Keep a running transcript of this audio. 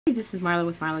Hi, this is Marla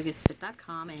with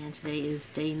marlaGetsFit.com, and today is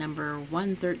day number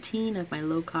 113 of my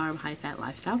low-carb, high-fat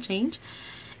lifestyle change.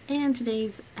 And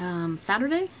today's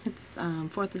Saturday. It's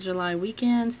 4th of July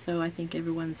weekend, so I think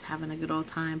everyone's having a good old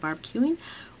time barbecuing.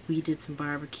 We did some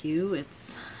barbecue.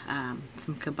 It's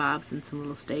some kebabs and some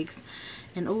little steaks,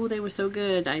 and oh, they were so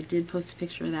good. I did post a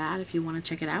picture of that if you want to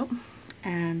check it out.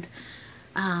 And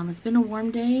it's been a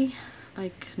warm day,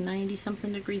 like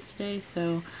 90-something degrees today,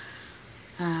 so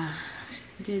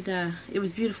it was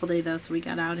a beautiful day though, so we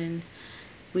got out and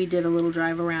we did a little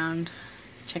drive around,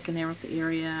 checking out the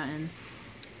area and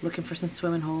looking for some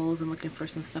swimming holes and looking for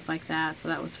some stuff like that, so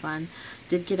that was fun.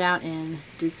 Did get out and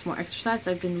did some more exercise.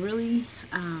 I've been really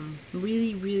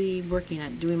working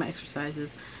at doing my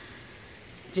exercises.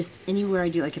 Just anywhere I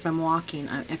do, like if I'm walking,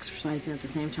 I'm exercising at the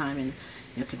same time and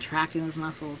contracting those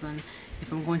muscles, and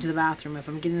if I'm going to the bathroom, if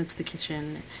I'm getting into the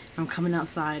kitchen, if I'm coming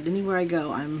outside, anywhere I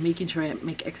go, I'm making sure I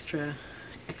make extra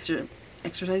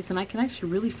exercise, and I can actually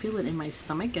really feel it in my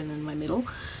stomach and in my middle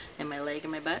and my leg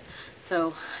and my butt,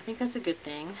 so I think that's a good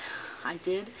thing. I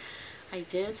did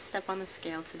step on the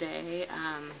scale today,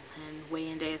 and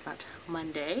weigh-in day is not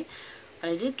Monday, but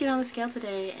I did get on the scale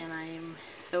today and I'm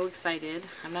so excited.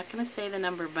 I'm not going to say the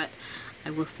number, but I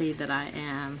will say that I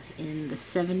am in the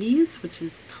 70s, which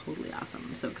is totally awesome.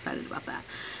 I'm so excited about that.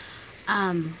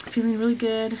 Feeling really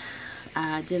good.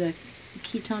 Did a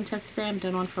ketone test today. I haven't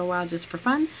done one for a while just for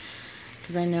fun,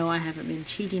 because I know I haven't been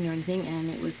cheating or anything, and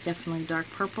it was definitely dark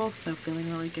purple, so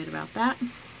feeling really good about that.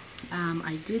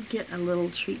 I did get a little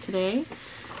treat today.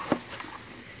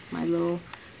 My little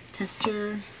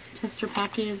tester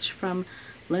package from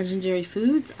Legendary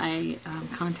Foods. I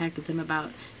contacted them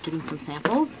about getting some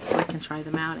samples so I can try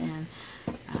them out and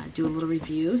do a little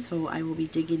review, so I will be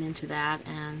digging into that,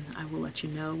 and I will let you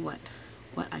know what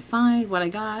I find, what I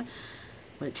got,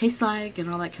 what it tastes like, and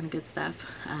all that kind of good stuff,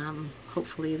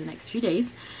 hopefully in the next few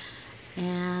days.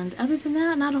 And other than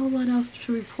that, not a whole lot else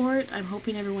to report. I'm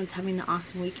hoping everyone's having an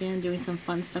awesome weekend, doing some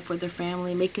fun stuff with their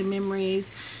family, making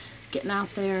memories, getting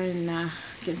out there and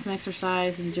getting some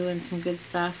exercise and doing some good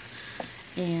stuff.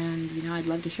 And I'd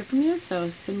love to hear from you, so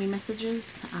send me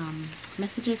messages,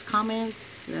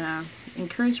 comments,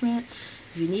 encouragement.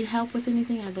 If you need help with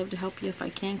anything, I'd love to help you if I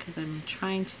can, because I'm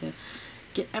trying to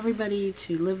get everybody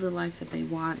to live the life that they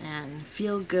want and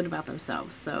feel good about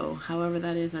themselves. So however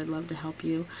that is, I'd love to help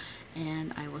you,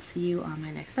 and I will see you on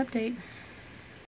my next update.